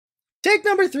Take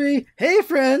number 3. Hey,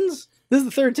 friends. This is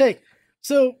the third take.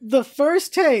 So the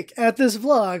first take at this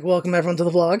vlog, welcome everyone to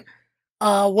the vlog,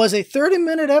 was a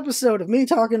 30-minute episode of me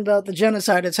talking about the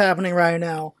genocide that's happening right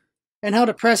now and how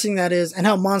depressing that is and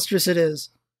how monstrous it is.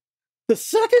 The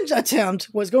second attempt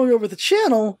was going over the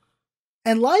channel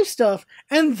and live stuff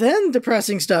and then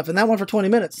depressing stuff, and that one for 20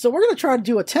 minutes. So we're going to try to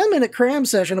do a 10-minute cram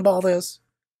session of all this.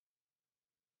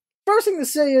 First thing to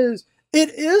say is, it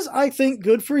is, I think,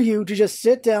 good for you to just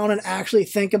sit down and actually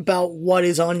think about what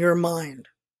is on your mind.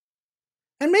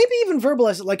 And maybe even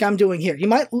verbalize it like I'm doing here. You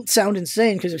might sound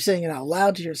insane because you're saying it out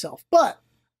loud to yourself, but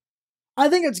I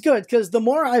think it's good because the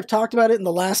more I've talked about it in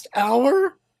the last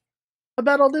hour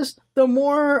about all this, the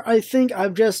more I think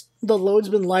the load's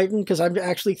been lightened because I'm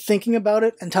actually thinking about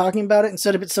it and talking about it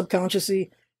instead of it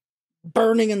subconsciously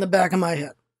burning in the back of my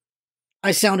head.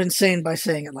 I sound insane by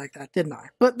saying it like that, didn't I?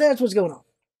 But that's what's going on.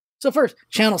 So first,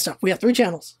 channel stuff. We have 3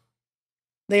 channels.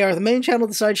 They are the main channel,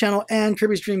 the side channel, and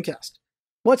Kirby's Dreamcast.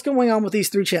 What's going on with these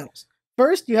 3 channels?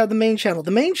 First, you have the main channel. The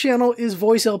main channel is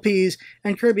voice LPs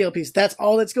and Kirby LPs. That's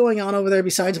all that's going on over there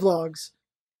besides vlogs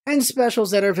and specials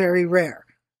that are very rare.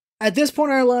 At this point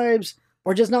in our lives,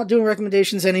 we're just not doing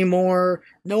recommendations anymore.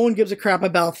 No one gives a crap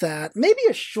about that. Maybe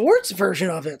a shorts version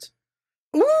of it.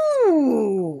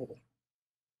 Ooh!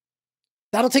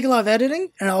 That'll take a lot of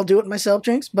editing, and I'll do it myself,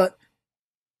 Jinx, but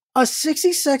a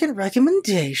 60-second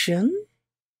recommendation?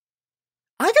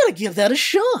 I gotta give that a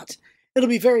shot. It'll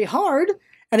be very hard,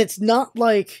 and it's not,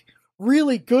 like,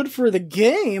 really good for the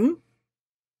game,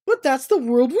 but that's the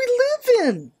world we live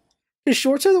in. The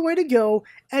shorts are the way to go,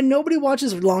 and nobody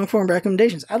watches long-form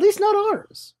recommendations, at least not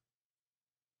ours.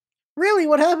 Really,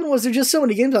 what happened was there's just so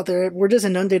many games out there, we're just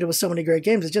inundated with so many great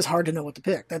games, it's just hard to know what to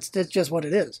pick. That's just what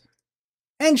it is.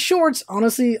 And shorts,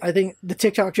 honestly, I think the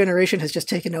TikTok generation has just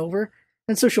taken over,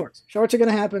 and so shorts. Shorts are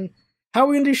going to happen. How are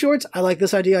we going to do shorts? I like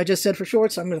this idea I just said for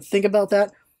shorts, so I'm going to think about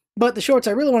that. But the shorts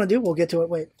I really want to do, we'll get to it,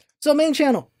 wait. So main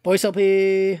channel, Voice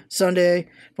LP, Sunday,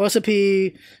 Voice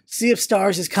LP, Sea of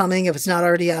Stars is coming if it's not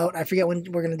already out. I forget when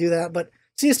we're going to do that, but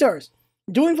Sea of Stars.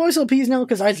 Doing Voice LPs now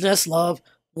because I just love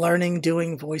learning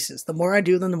doing voices. The more I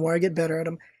do them, the more I get better at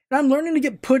them. And I'm learning to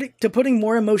get putting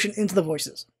more emotion into the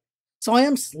voices. So I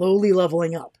am slowly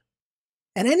leveling up.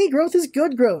 And any growth is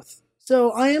good growth.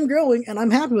 So I am growing and I'm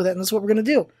happy with it, and that's what we're going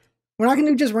to do. We're not going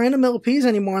to do just random LPs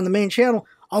anymore on the main channel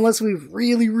unless we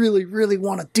really, really, really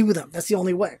want to do them. That's the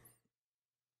only way.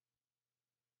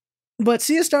 But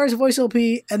Sea of Stars voice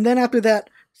LP, and then after that,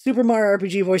 Super Mario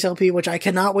RPG voice LP, which I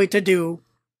cannot wait to do.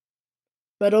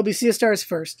 But it'll be Sea of Stars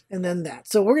first, and then that.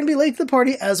 So we're going to be late to the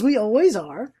party, as we always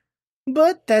are.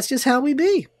 But that's just how we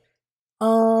be.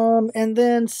 And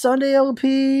then Sunday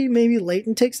LP, maybe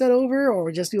Leighton takes that over, or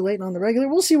we just do Leighton on the regular.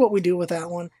 We'll see what we do with that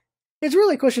one. It's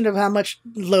really a question of how much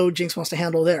load Jinx wants to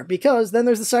handle there, because then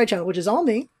there's the side channel, which is all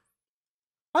me.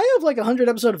 I have like 100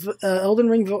 episodes of Elden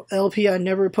Ring LP I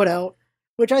never put out,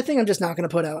 which I think I'm just not going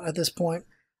to put out at this point.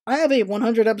 I have a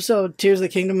 100 episode Tears of the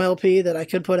Kingdom LP that I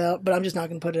could put out, but I'm just not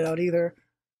going to put it out either.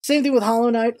 Same thing with Hollow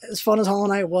Knight, as fun as Hollow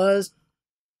Knight was.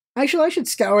 Actually, I should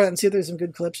scour that and see if there's some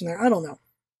good clips in there. I don't know.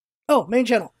 Oh, main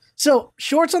channel. So,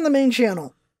 shorts on the main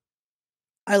channel.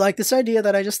 I like this idea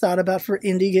that I just thought about for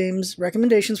indie games,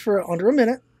 recommendations for under a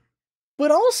minute.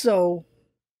 But also,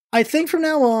 I think from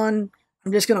now on,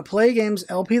 I'm just going to play games,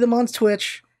 LP them on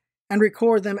Twitch, and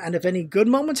record them, and if any good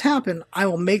moments happen, I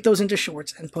will make those into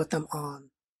shorts and put them on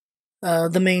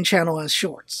the main channel as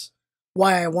shorts.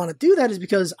 Why I want to do that is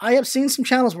because I have seen some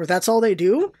channels where that's all they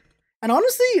do, and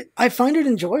honestly, I find it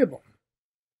enjoyable.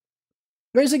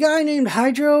 There's a guy named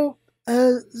Hydro,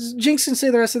 Jinx can say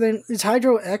the rest of the name, it's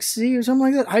Hydro XC or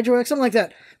something like that, Hydro X, something like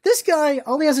that. This guy,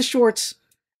 all he has is shorts,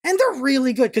 and they're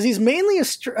really good, because he's mainly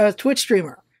a Twitch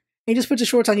streamer. He just puts his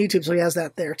shorts on YouTube, so he has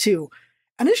that there too.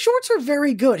 And his shorts are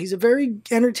very good. He's a very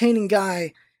entertaining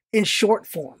guy in short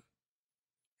form.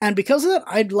 And because of that,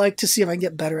 I'd like to see if I can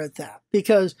get better at that.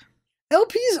 Because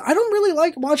LPs, I don't really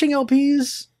like watching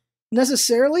LPs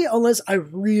necessarily unless I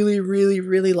really, really,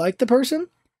 really like the person.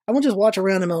 I won't just watch a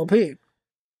random LP.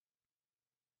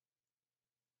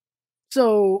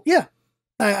 So, yeah.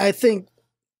 I think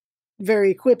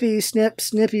very quippy,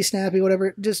 snippy, snappy,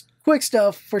 whatever, just quick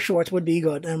stuff for shorts would be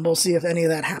good. And we'll see if any of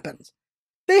that happens.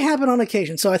 They happen on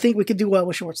occasion, so I think we could do well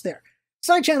with shorts there.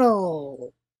 Side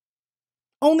channel.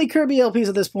 Only Kirby LPs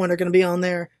at this point are going to be on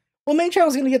there. Well, main channel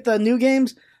is going to get the new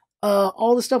games.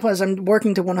 All the stuff as I'm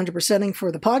working to 100%ing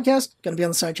for the podcast, going to be on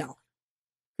the side channel.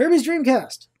 Kirby's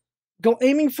Dreamcast. Go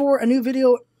aiming for a new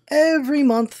video every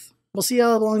month. We'll see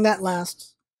how long that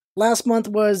lasts. Last month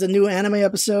was a new anime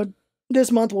episode.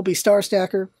 This month will be Star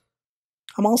Stacker.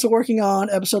 I'm also working on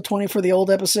episode 20 for the old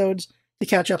episodes to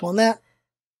catch up on that.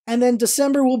 And then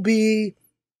December will be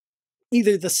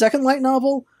either the second light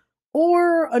novel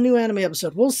or a new anime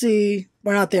episode. We'll see.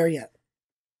 We're not there yet.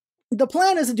 The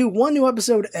plan is to do one new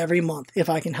episode every month, if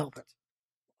I can help it.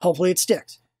 Hopefully it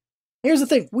sticks. Here's the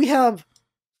thing. We have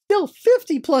still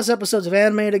 50 plus episodes of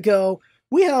anime to go.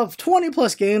 We have 20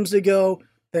 plus games to go.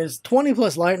 There's 20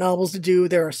 plus light novels to do.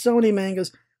 There are so many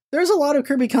mangas. There's a lot of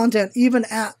Kirby content, even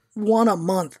at one a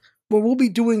month, where we'll be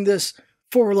doing this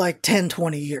for like 10,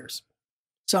 20 years.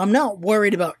 So I'm not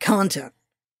worried about content.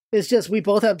 It's just we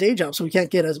both have day jobs, so we can't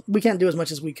do as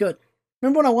much as we could.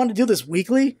 Remember when I wanted to do this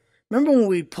weekly? Remember when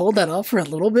we pulled that off for a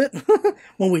little bit?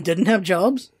 When we didn't have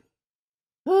jobs?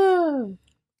 So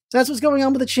that's what's going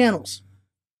on with the channels.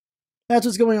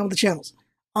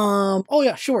 Oh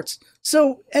yeah, shorts.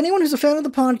 So anyone who's a fan of the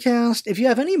podcast, if you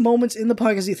have any moments in the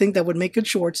podcast you think that would make good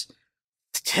shorts,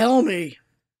 tell me.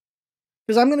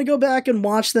 Because I'm going to go back and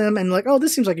watch them and like, oh,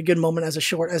 this seems like a good moment as a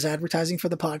short, as advertising for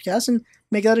the podcast, and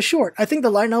make that a short. I think the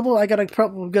light novel, I got a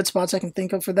couple of good spots I can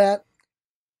think of for that.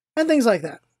 And things like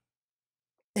that.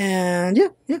 And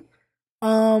yeah.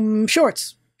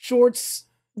 Shorts. Shorts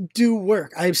do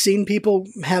work. I've seen people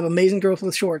have amazing growth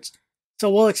with shorts.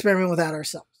 So we'll experiment with that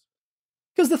ourselves.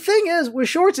 Because the thing is, with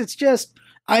shorts, it's just,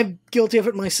 I'm guilty of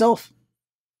it myself.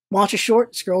 Watch a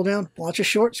short, scroll down. Watch a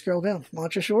short, scroll down.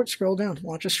 Watch a short, scroll down.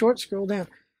 Watch a short, scroll down.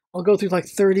 I'll go through like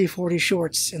 30, 40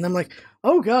 shorts. And I'm like,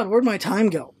 oh God, where'd my time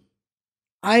go?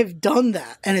 I've done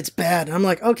that, and it's bad. And I'm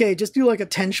like, okay, just do like a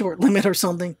 10 short limit or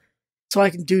something so I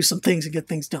can do some things and get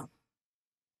things done.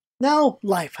 Now,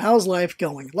 life. How's life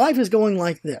going? Life is going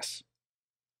like this.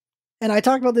 And I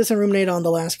talked about this in Room 8 on the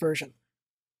last version.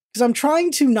 Because I'm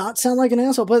trying to not sound like an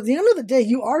asshole, but at the end of the day,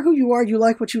 you are who you are, you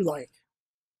like what you like.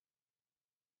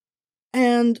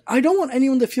 And I don't want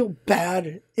anyone to feel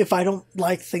bad if I don't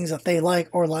like things that they like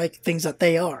or like things that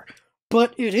they are.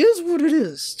 But it is what it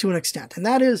is, to an extent. And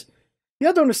that is, you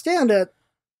have to understand that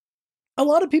a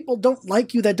lot of people don't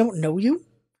like you that don't know you.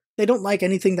 They don't like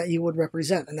anything that you would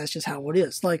represent, and that's just how it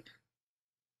is. Like,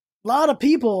 a lot of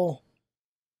people...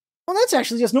 Well, that's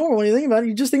actually just normal when you think about it.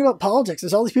 You just think about politics.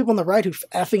 There's all these people on the right who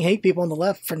effing hate people on the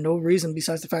left for no reason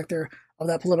besides the fact they're of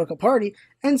that political party,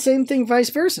 and same thing vice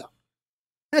versa.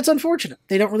 That's unfortunate.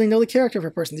 They don't really know the character of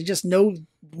a person. They just know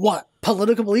what?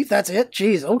 Political belief? That's it?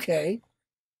 Jeez, okay.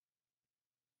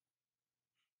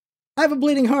 I have a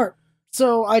bleeding heart,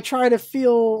 so I try to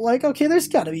feel like, okay, there's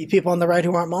got to be people on the right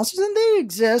who aren't monsters, and they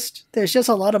exist. There's just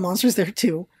a lot of monsters there,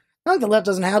 too. Not like the left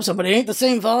doesn't have some, but it ain't the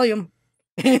same volume.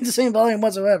 It ain't the same volume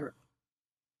whatsoever.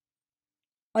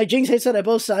 Like, Jinx hates that I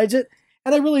both sides it,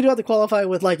 and I really do have to qualify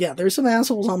with, like, yeah, there's some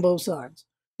assholes on both sides.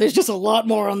 There's just a lot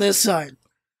more on this side.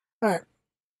 Alright.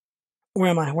 Where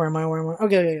am I?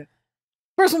 Okay.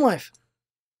 Personal life.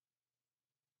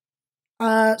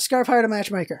 Scarf hired a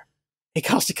matchmaker. It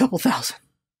cost a couple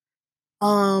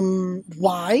 $1,000.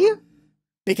 Why?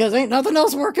 Because ain't nothing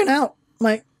else working out.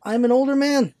 Like, I'm an older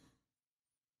man.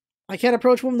 I can't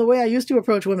approach women the way I used to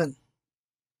approach women.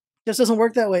 Just doesn't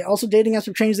work that way. Also, dating apps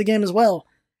have changed the game as well.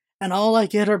 And all I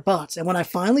get are butts. And when I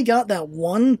finally got that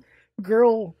one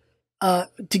girl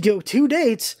to go 2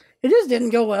 dates, it just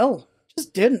didn't go well.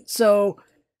 Just didn't. So,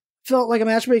 felt like a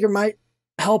matchmaker might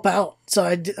help out. So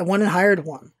I went and hired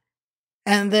one.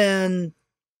 And then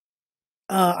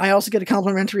I also get a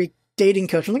complimentary dating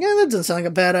coach. I'm like, that doesn't sound like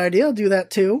a bad idea. I'll do that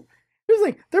too. Here's the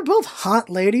thing. They're both hot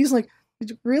ladies. Like,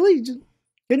 really?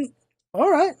 Couldn't?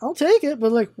 All right, I'll take it.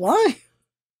 But like, why?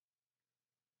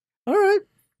 All right.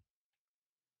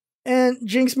 And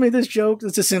Jinx made this joke.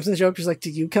 It's a Simpsons joke. She's like, do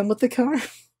you come with the car?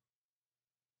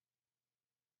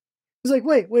 He's like,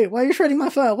 wait, why are you shredding my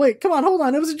file? Wait, come on, hold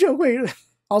on. It was a joke. Wait.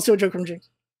 Also a joke from Jinx.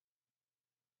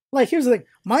 Like, here's the thing.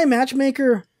 My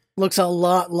matchmaker looks a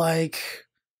lot like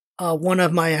one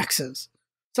of my exes.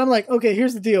 So I'm like, okay,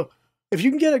 here's the deal. If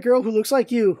you can get a girl who looks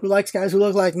like you, who likes guys who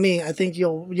look like me, I think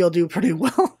you'll do pretty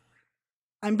well.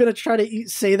 I'm going to try to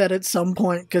say that at some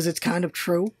point because it's kind of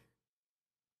true.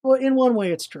 Well, in one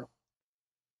way, it's true.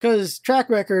 Because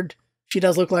track record, she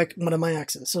does look like one of my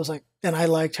exes. So it's like, and I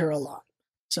liked her a lot.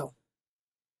 So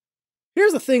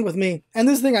here's the thing with me, and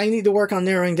this thing I need to work on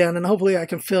narrowing down, and hopefully I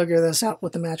can figure this out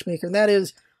with the matchmaker. And that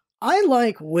is, I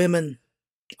like women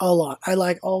a lot. I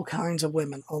like all kinds of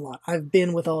women a lot. I've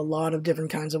been with a lot of different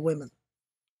kinds of women.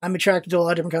 I'm attracted to a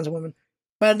lot of different kinds of women.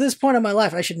 But at this point in my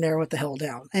life, I should narrow it the hell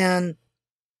down. And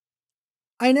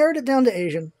I narrowed it down to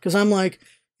Asian, because I'm like,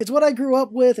 it's what I grew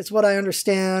up with, it's what I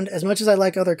understand. As much as I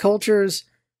like other cultures,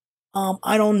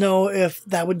 I don't know if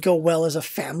that would go well as a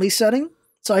family setting.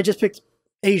 So I just picked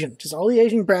Asian. Just all the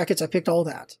Asian brackets, I picked all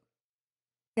that.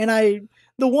 And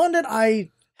the one that I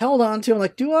held on to, I'm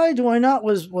like, do I not,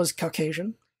 was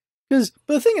Caucasian. But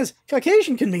the thing is,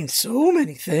 Caucasian can mean so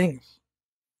many things.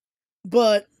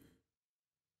 But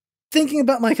thinking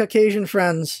about my Caucasian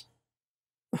friends,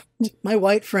 my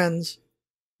white friends,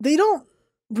 they don't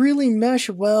really mesh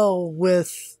well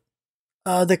with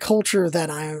the culture that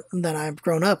I've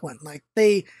grown up with. Like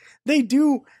they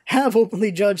do have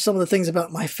openly judged some of the things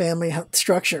about my family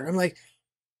structure. I'm like,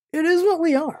 it is what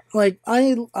we are. Like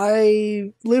I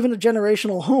live in a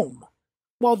generational home.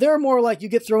 While they're more like you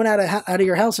get thrown out of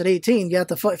your house at 18, you have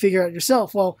to figure out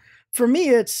yourself. Well, for me,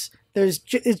 it's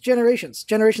generations.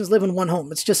 Generations live in one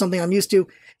home. It's just something I'm used to.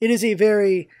 It is a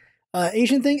very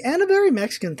Asian thing and a very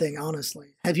Mexican thing,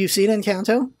 honestly. Have you seen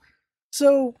Encanto?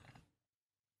 So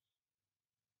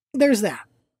there's that.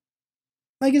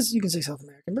 I guess you can say South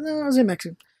American, but no, I was in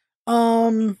Mexican.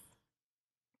 So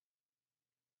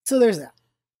there's that.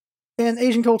 And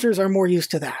Asian cultures are more used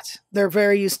to that. They're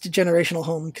very used to generational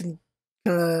home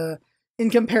in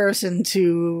comparison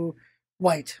to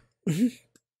white.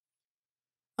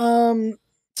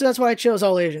 So that's why I chose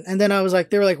all Asian. And then I was like,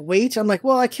 they were like, wait. I'm like,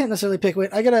 well, I can't necessarily pick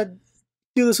wait. I gotta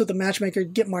do this with the matchmaker,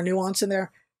 get more nuance in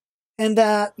there. And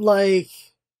that, like,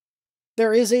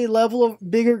 there is a level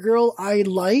of bigger girl I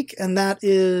like, and that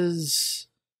is,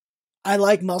 I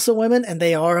like muscle women, and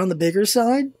they are on the bigger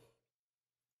side.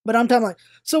 But I'm talking like,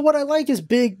 so what I like is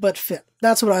big but fit.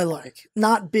 That's what I like.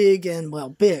 Not big and, well,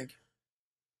 big.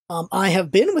 I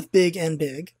have been with big and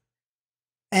big,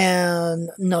 and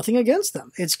nothing against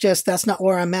them. It's just that's not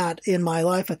where I'm at in my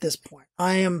life at this point.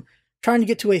 I am trying to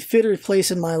get to a fitter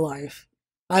place in my life.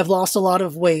 I've lost a lot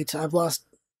of weight. I've lost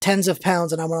tens of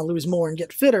pounds, and I want to lose more and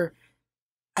get fitter.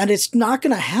 And it's not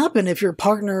going to happen if your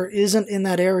partner isn't in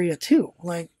that area too.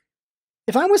 Like,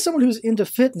 if I'm with someone who's into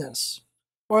fitness,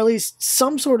 or at least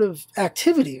some sort of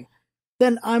activity,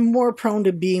 then I'm more prone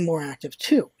to being more active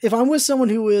too. If I'm with someone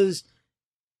who is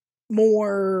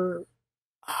more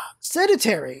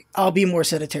sedentary, I'll be more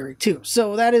sedentary too.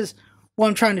 So that is what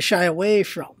I'm trying to shy away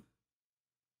from.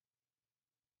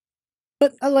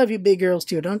 But I love you big girls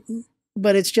too,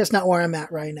 but it's just not where I'm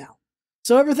at right now.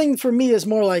 So everything for me is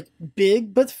more like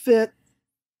big but fit,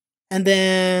 and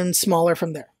then smaller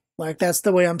from there. Like, that's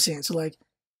the way I'm seeing it. So like,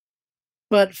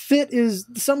 but fit is,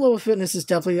 some level of fitness is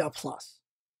definitely a plus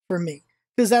for me,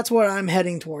 because that's what I'm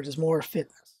heading towards, is more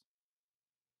fitness.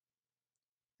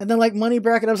 And then like money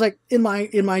bracket, I was like, in my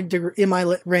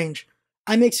range,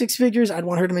 I make six figures. I'd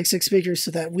want her to make six figures so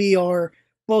that we are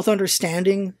both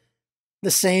understanding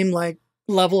the same like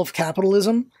level of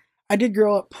capitalism. I did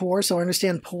grow up poor, so I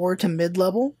understand poor to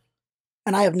mid-level,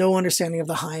 and I have no understanding of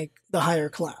the higher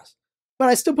class. But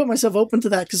I still put myself open to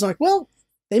that, because I'm like, well,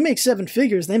 they make seven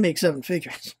figures, they make seven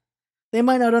figures. They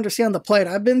might not understand the plight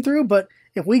I've been through, but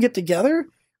if we get together,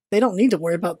 they don't need to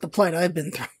worry about the plight I've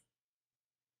been through.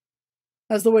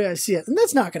 That's the way I see it. And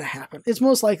that's not going to happen. It's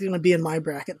most likely going to be in my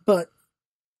bracket. But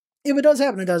if it does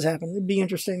happen, it does happen. It'd be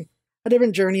interesting. A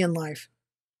different journey in life.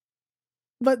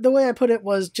 But the way I put it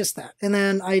was just that. And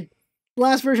then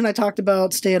last version I talked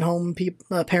about stay-at-home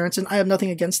parents, and I have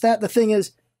nothing against that. The thing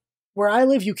is, where I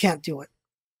live, you can't do it.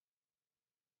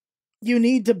 You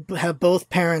need to have both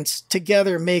parents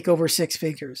together make over six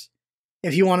figures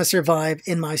if you want to survive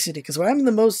in my city. Because I'm in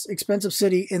the most expensive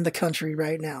city in the country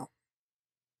right now.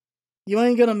 You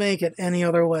ain't going to make it any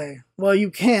other way. Well,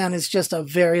 you can. It's just a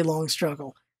very long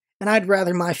struggle. And I'd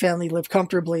rather my family live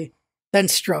comfortably than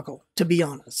struggle, to be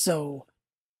honest. So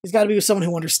it's got to be with someone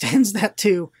who understands that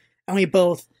too. And we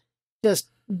both just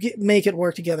make it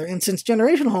work together. And since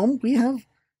generational home, we have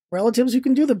relatives who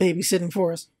can do the babysitting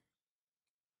for us.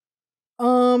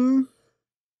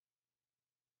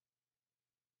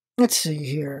 Let's see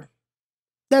here.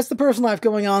 That's the personal life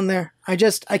going on there. I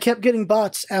kept getting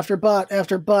bots after bot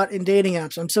after bot in dating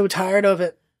apps. I'm so tired of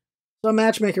it. So a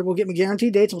matchmaker will get me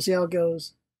guaranteed dates. We'll see how it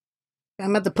goes.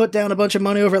 I'm at to put down a bunch of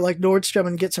money over at like Nordstrom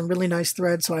and get some really nice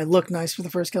threads so I look nice for the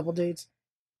first couple dates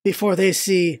before they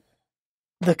see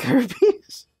the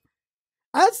Kirby's.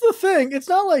 That's the thing. It's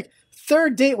not like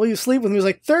third date will you sleep with me. It's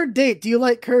like third date, do you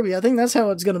like Kirby? I think that's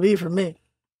how it's going to be for me.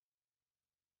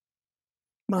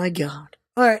 My God.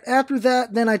 All right, after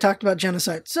that, then I talked about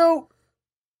genocide. So,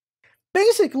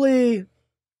 basically,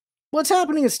 what's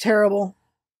happening is terrible,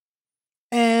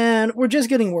 and we're just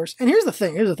getting worse. And here's the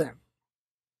thing.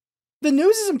 The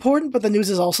news is important, but the news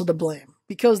is also to blame,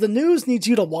 because the news needs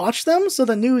you to watch them, so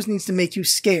the news needs to make you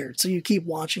scared, so you keep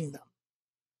watching them.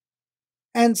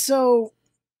 And so,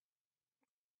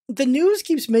 the news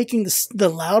keeps making the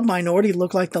loud minority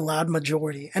look like the loud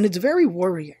majority, and it's very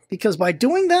worrying, because by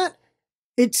doing that,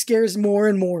 it scares more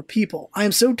and more people. I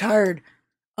am so tired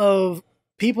of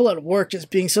people at work just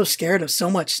being so scared of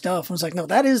so much stuff. I was like, no,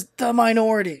 that is the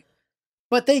minority.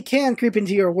 But they can creep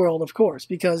into your world, of course,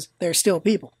 because they're still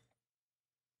people.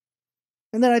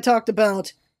 And then I talked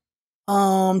about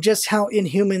just how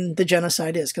inhuman the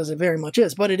genocide is, because it very much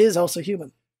is, but it is also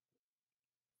human.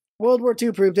 World War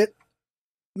II proved it.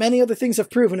 Many other things have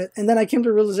proven it. And then I came to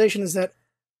the realization is that,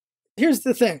 here's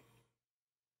the thing.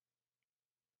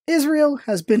 Israel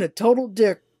has been a total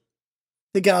dick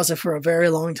to Gaza for a very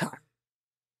long time.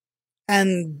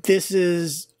 And this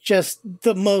is just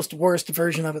the most worst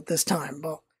version of it this time.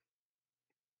 Well,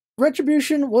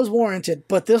 retribution was warranted,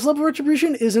 but this level of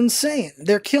retribution is insane.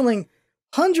 They're killing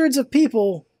hundreds of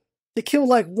people to kill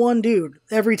like one dude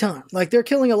every time. Like, they're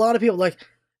killing a lot of people. Like,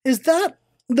 is that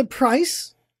the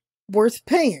price worth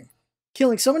paying?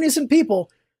 Killing so many innocent people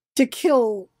to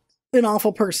kill an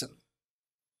awful person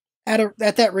at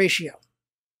that ratio.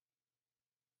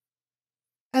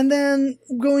 And then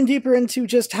going deeper into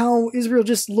just how Israel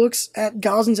just looks at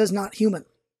Gazans as not human.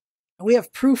 We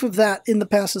have proof of that in the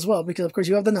past as well, because of course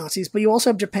you have the Nazis, but you also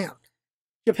have Japan.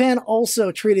 Japan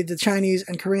also treated the Chinese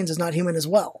and Koreans as not human as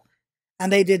well. And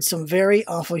they did some very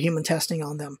awful human testing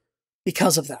on them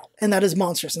because of that. And that is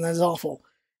monstrous, and that is awful.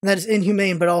 And that is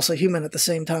inhumane, but also human at the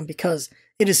same time, because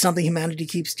it is something humanity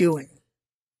keeps doing.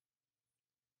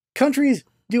 Countries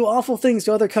do awful things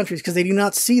to other countries because they do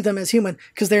not see them as human,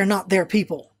 because they are not their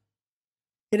people.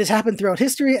 It has happened throughout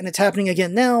history, and it's happening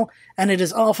again now, and it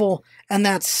is awful, and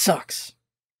that sucks.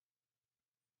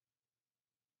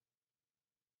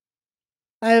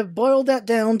 I have boiled that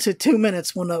down to 2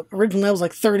 minutes when originally I was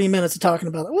like 30 minutes of talking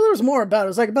about it. Well, there was more about it. It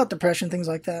was like about depression, things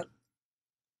like that.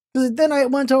 Then I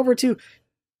went over to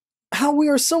how we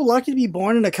are so lucky to be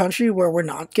born in a country where we're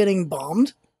not getting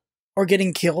bombed or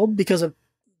getting killed because of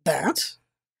that.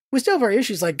 We still have our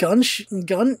issues like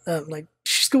like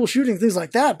school shootings, things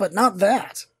like that, but not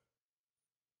that.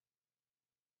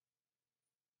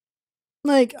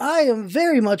 Like, I am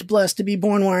very much blessed to be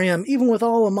born where I am, even with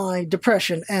all of my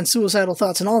depression and suicidal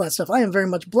thoughts and all that stuff. I am very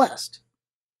much blessed.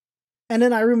 And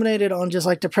then I ruminated on just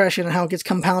like depression and how it gets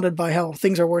compounded by how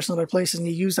things are worse in other places, and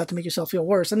you use that to make yourself feel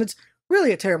worse. And it's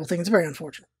really a terrible thing. It's very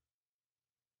unfortunate.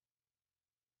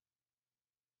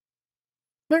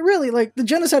 But really, like, the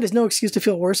genocide is no excuse to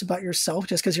feel worse about yourself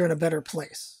just because you're in a better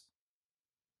place.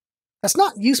 That's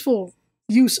not useful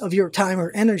use of your time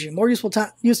or energy. More useful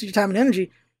use of your time and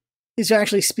energy is to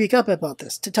actually speak up about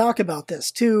this, to talk about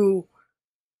this, to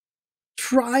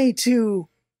try to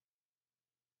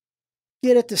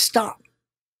get it to stop.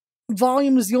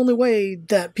 Volume is the only way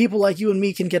that people like you and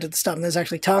me can get it to stop. And that's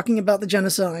actually talking about the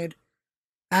genocide,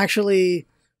 actually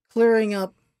clearing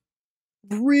up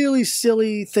really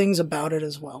silly things about it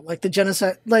as well. Like the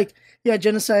genocide,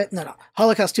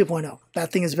 Holocaust 2.0.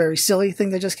 That thing is a very silly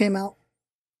thing that just came out.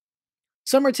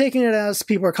 Some are taking it as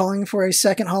people are calling for a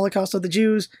second Holocaust of the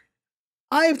Jews.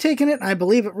 I have taken it, and I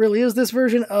believe it really is this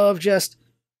version of just,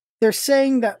 they're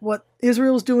saying that what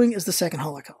Israel's doing is the second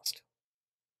Holocaust.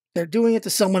 They're doing it to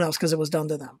someone else because it was done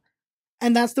to them.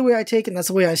 And that's the way I take it, and that's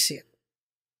the way I see it.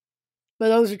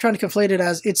 But others are trying to conflate it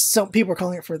as it's some people are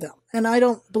calling it for them. And I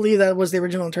don't believe that was the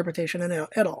original interpretation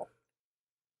at all.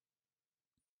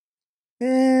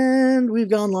 And we've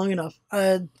gone long enough.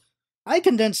 I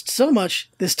condensed so much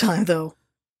this time, though.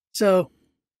 So,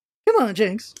 come on,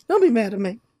 Jinx. Don't be mad at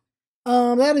me.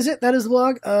 That is it. That is the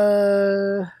vlog.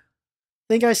 I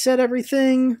think I said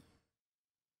everything.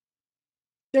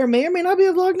 There may or may not be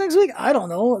a vlog next week. I don't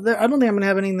know. I don't think I'm going to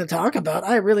have anything to talk about.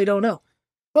 I really don't know.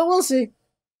 But we'll see.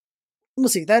 We'll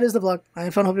see. That is the vlog. I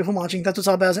had fun. Hope you're watching. That's what's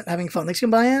all about it. Having fun. Thanks for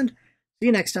coming by, and see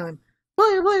you next time.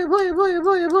 Bye, bye, bye, bye,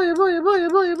 bye, bye, bye, bye,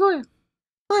 bye, bye.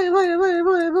 Bye, bye, bye,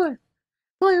 bye, bye.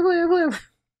 Bye, bye, bye, bye.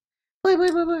 Bye,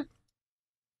 bye, bye, bye.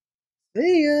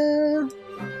 See ya.